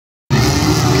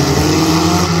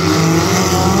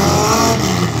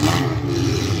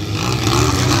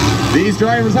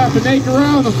drivers have to make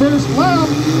around the first lap.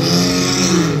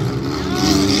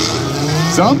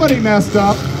 Somebody messed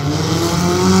up.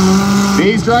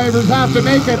 These drivers have to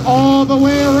make it all the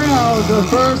way around the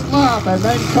first lap and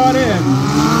then cut in.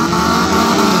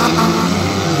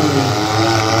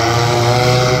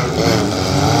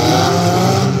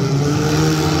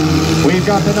 We've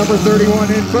got the number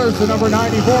 31 in first, the number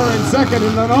 94 in second,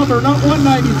 and the number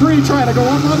 193 trying to go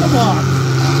up on the block.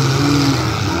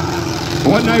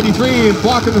 193 is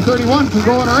blocking the 31 from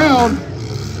going around.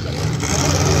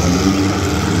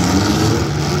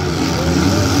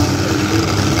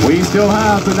 We still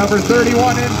have the number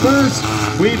 31 in first.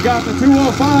 We've got the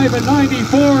 205 and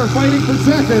 94 fighting for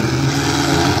second.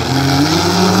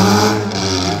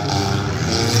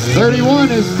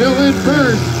 31 is still in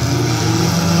first.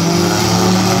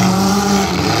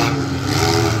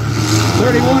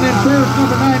 31 in first,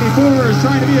 number 94 is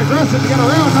trying to be aggressive to get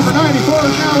around. Number 94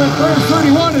 is now in first,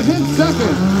 31 is in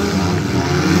second.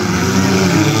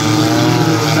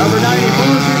 Number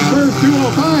 94 is in first,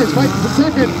 205 is fighting for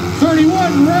second.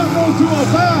 31, Rambo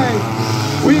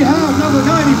 205. We have number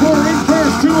 94 in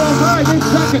first, 205 in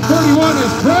second. 31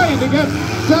 is trying to get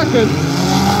second.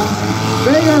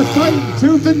 They are fighting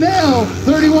tooth and nail.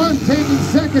 31 taking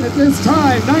second at this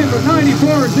time. Number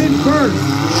 94 is in first.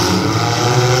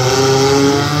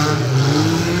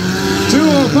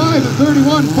 205 and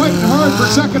 31 fighting hard for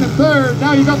second and third.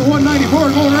 Now you got the 194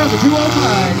 going around the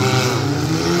 205.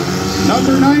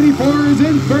 Number 94 is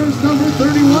in first. Number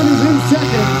 31 is in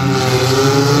second.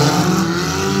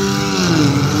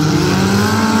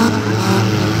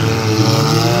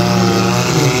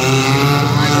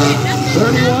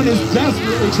 31 is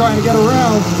desperately trying to get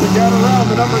around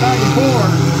the number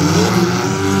 94.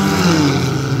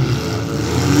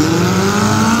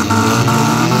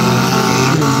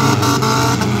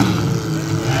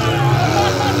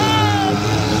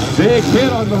 Big hit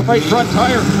on the right front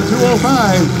tire from the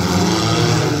 205.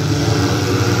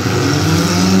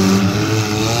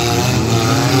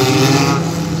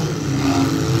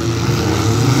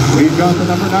 We've got the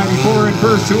number 94 in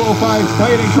first, 205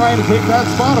 fighting, trying to take that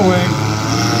spot away.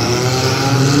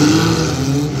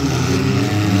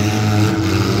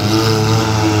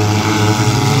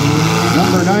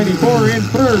 Number 94 in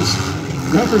first,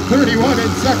 number 31 in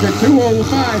second,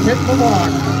 205 hitting the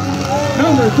block.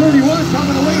 Number 31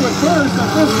 coming away with first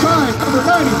at this time. Number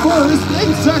 94 is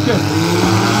in second.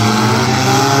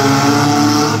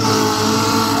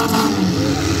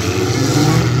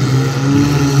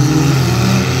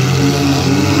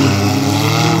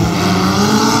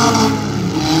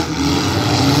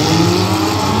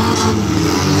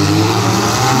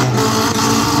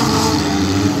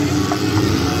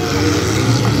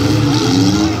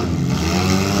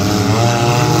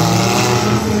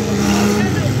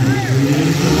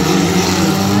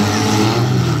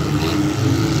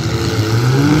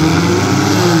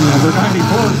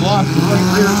 Lost the right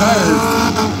rear tires.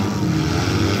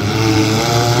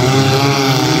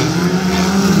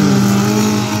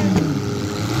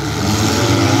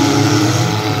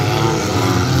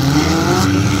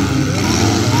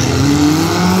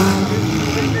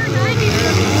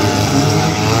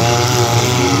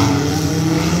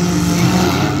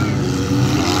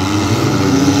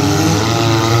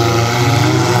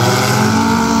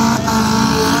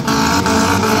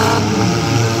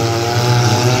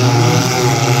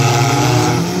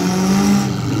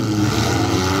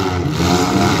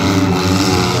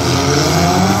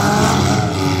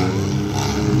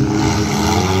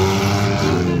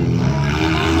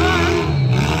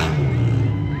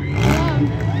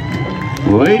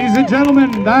 Ladies and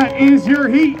gentlemen, that is your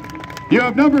heat. You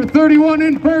have number 31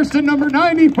 in first and number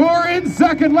 94 in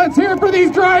second. Let's hear it for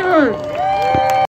these drivers.